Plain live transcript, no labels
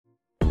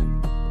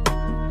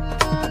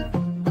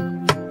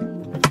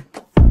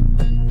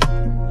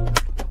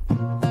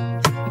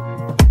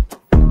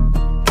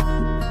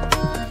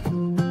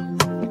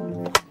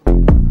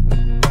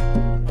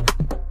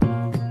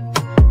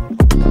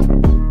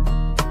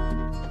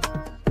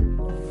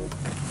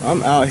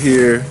I'm out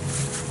here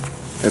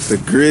at the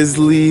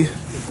Grizzly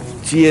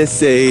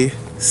GSA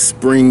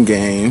spring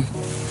game.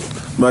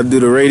 I'm about to do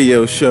the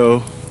radio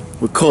show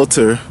with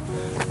Coulter,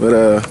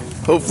 but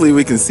hopefully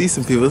we can see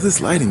some people. This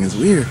lighting is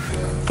weird.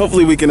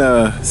 Hopefully we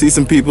can see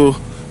some people,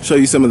 show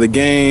you some of the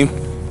game,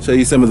 show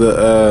you some of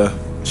the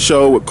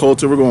show with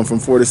Coulter. We're going from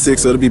 4 to 6,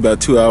 so it'll be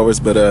about 2 hours,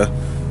 but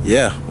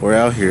yeah, we're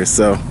out here,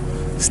 so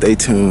stay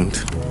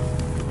tuned.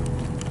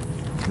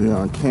 We're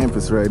on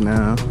campus right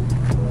now.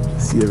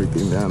 See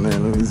everything down there.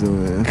 Let me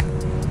zoom in.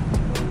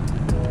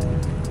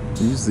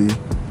 Usually,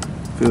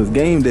 if it was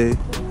game day,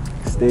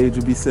 stage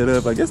would be set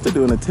up. I guess they're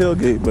doing a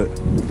tailgate, but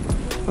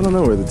I don't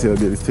know where the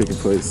tailgate is taking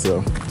place,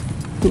 so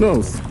who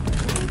knows?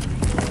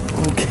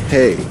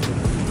 Okay,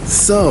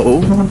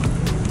 so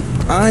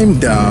I'm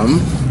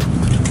dumb.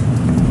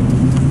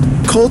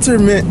 Coulter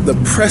meant the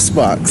press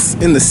box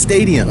in the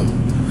stadium,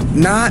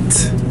 not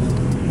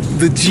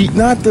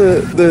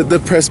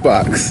the press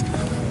box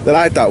that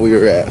I thought we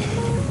were at.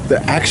 The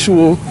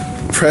actual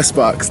press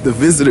box, the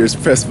visitors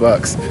press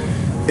box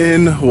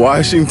in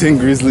Washington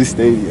Grizzly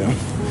Stadium.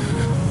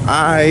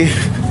 I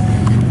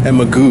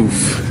am a goof,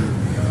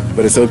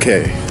 but it's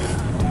okay.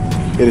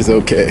 It is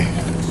okay.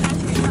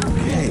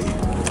 Okay,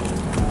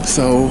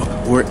 so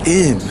we're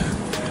in.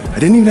 I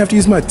didn't even have to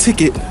use my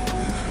ticket,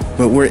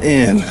 but we're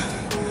in.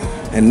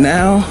 And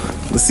now,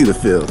 let's see the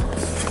field.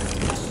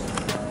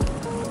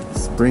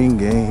 Spring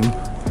game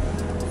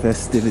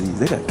festivities.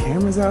 They got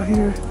cameras out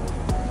here.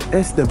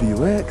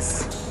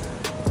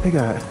 SWX. They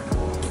got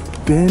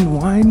Ben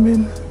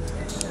Weinman.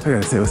 I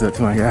gotta say what's up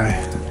to my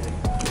guy.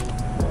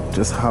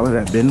 Just hollered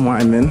at Ben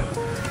Weinman.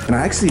 And I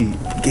actually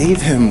gave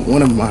him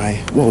one of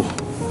my,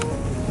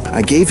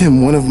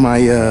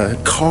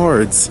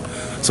 cards.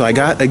 So I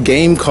got a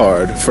game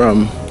card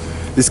from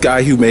this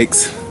guy who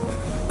makes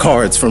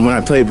cards from when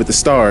I played with the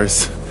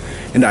Stars.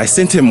 And I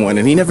sent him one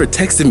and he never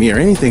texted me or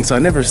anything, so I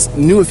never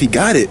knew if he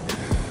got it,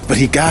 but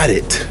he got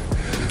it.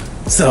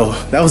 So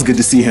that was good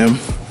to see him.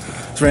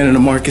 Ran into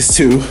Marcus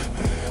too,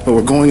 but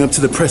we're going up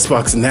to the press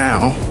box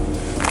now.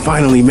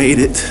 Finally made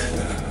it.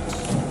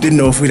 Didn't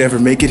know if we'd ever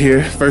make it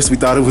here. First we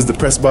thought it was the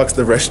press box,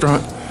 the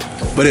restaurant,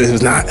 but it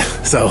was not.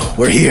 So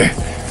we're here.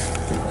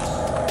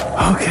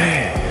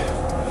 Okay.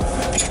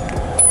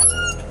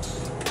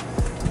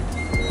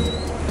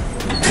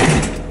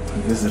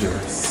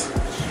 Visitors.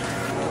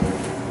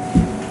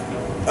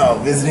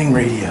 Oh, visiting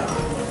radio.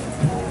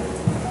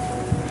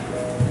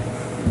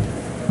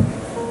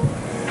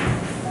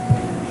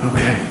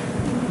 Okay.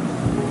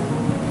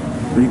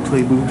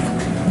 Replay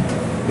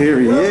booth. Here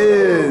he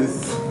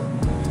is.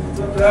 What's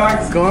up, Doc?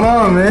 What's going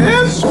on,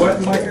 man?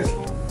 Sweating like a...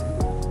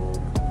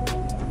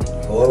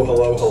 Hello,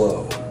 hello,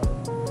 hello.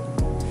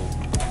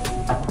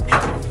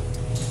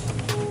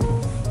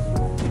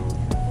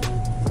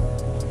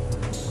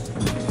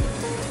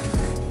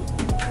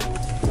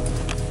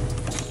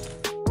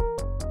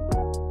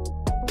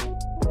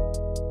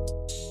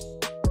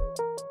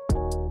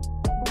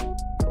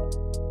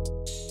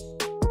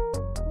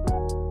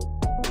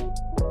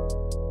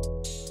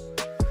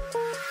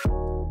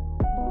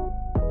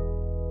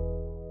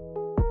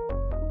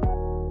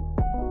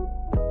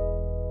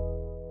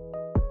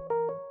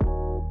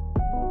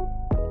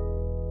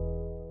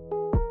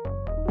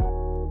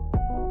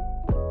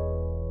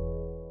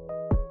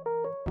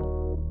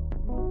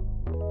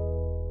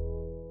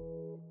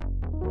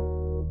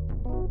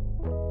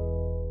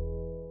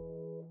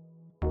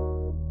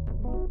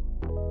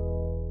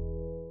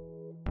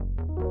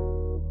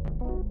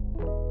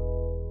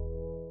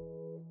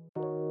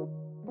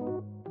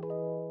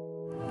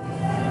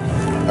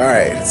 All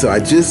right, so I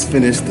just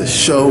finished the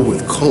show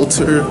with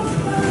Coulter.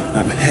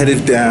 I'm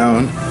headed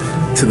down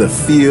to the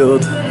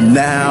field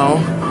now.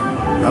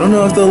 I don't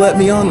know if they'll let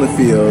me on the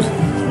field,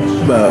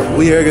 but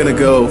we are gonna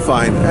go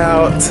find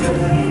out.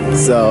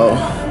 So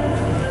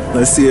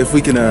let's see if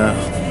we can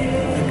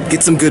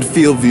get some good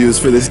field views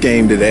for this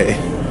game today.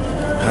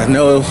 I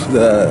know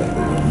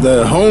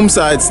the home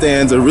side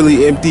stands are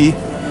really empty.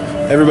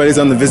 Everybody's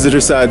on the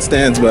visitor side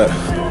stands, but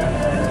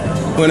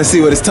we're gonna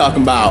see what it's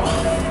talking about.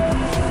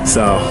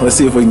 So let's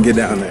see if we can get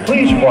down there.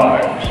 Please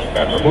rise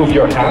and remove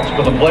your hats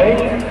for the play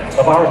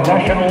of our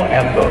national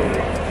anthem.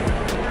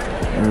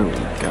 There we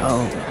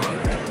go.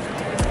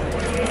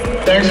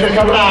 Thanks for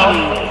coming out.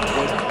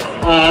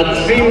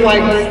 It seemed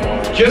like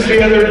just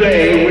the other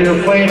day we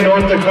were playing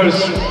North Dakota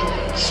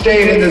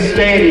State in the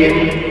stadium,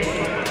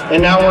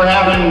 and now we're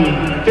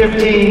having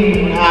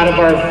 15 out of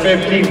our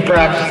 15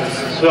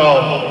 practices.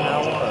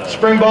 So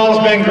spring ball's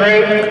been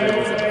great.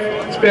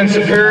 It's been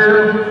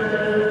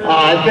superior.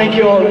 I think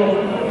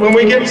when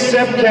we get to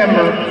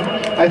September,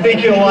 I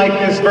think you'll like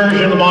this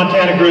version of the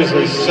Montana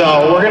Grizzlies.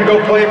 So we're gonna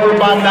go play for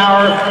about an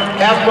hour.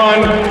 Have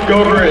fun,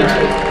 go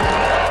Grizzlies.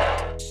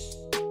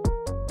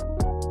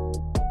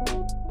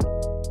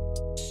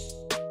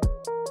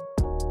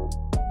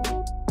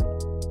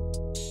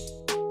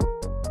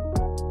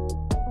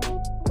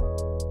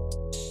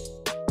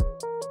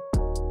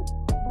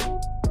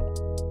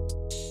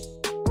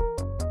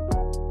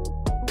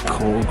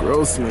 Cole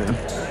Grossman.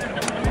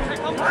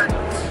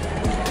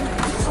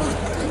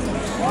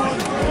 Go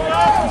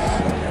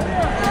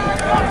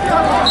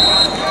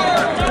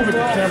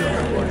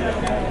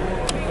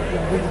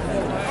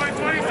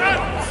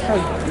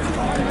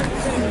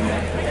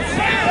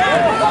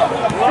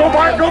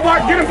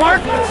Bart, get him,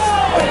 Bart!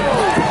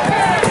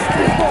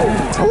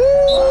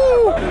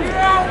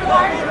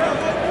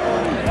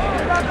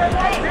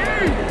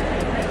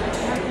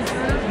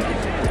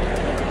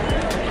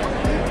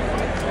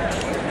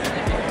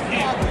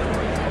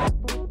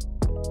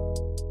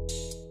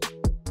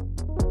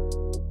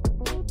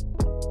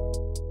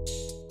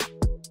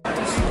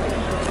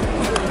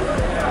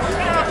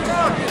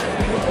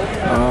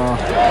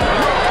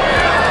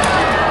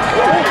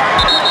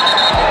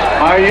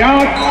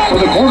 Out for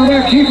the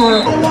quarterback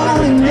keeper.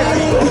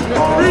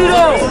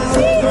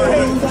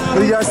 What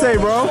do you guys say,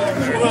 bro?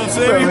 What's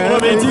up, man?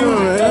 How you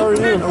doing, man? How are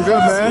you? I'm good,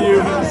 man.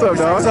 What's up,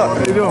 dog? What's up?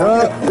 How you doing?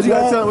 What you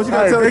got to tell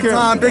the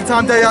camera? Big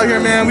time day out here,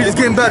 man. We just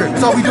getting better.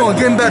 That's all we doing,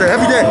 getting better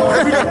every day.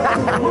 Every day.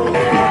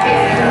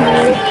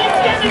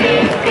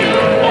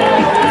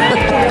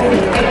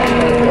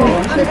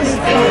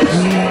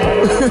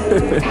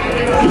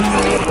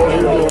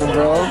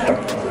 Bro.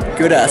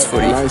 Good ass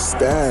footy. Nice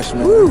stash,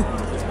 man. Woo.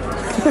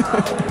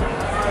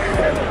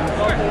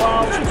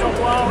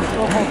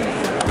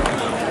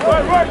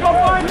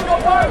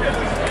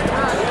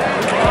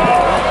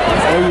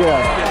 Oh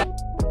yeah.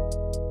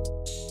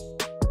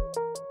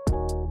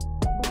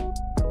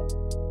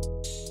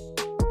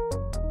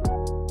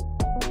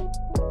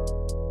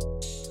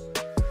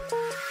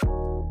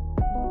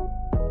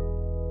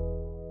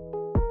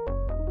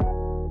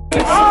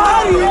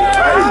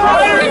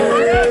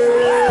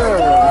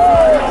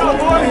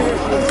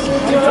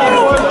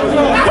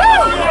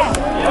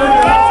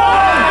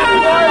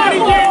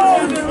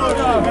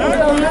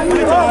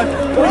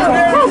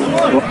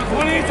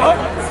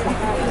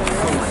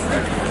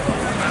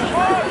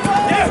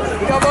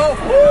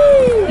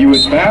 He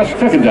was fast,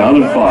 second down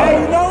and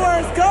 5. You know where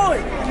it's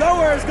going. You know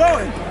where it's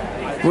going.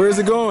 Where is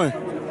it going?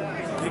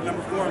 Pick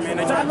number 4, man.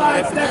 They just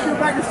stack your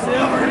back and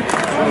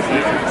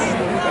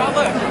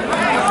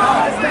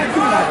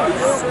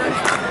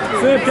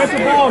Sid, catch the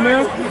ball,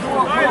 man.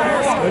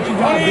 What you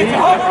got,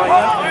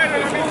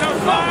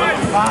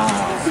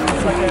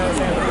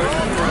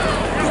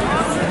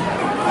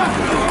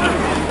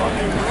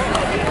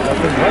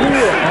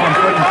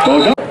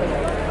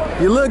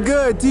 dude? You look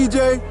good,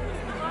 TJ.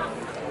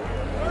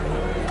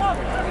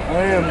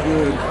 I am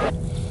good.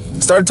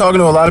 Started talking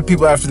to a lot of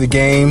people after the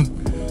game,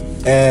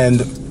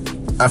 and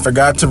I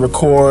forgot to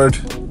record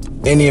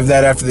any of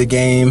that after the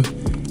game,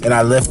 and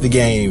I left the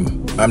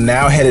game. I'm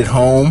now headed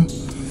home.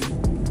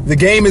 The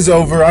game is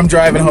over. I'm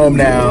driving home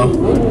now,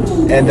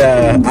 and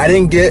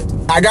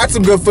I got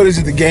some good footage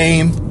of the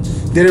game.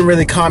 Didn't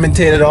really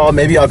commentate at all.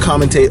 Maybe I'll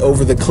commentate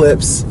over the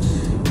clips,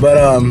 but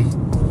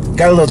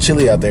got a little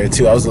chilly out there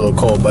too. I was a little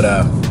cold, but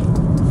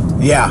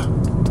yeah.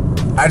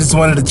 I just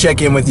wanted to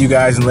check in with you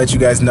guys and let you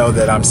guys know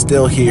that I'm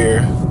still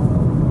here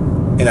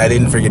and I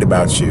didn't forget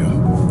about you.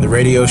 The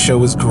radio show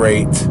was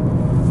great.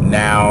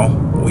 Now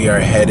we are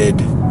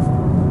headed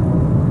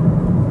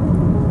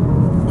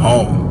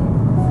home.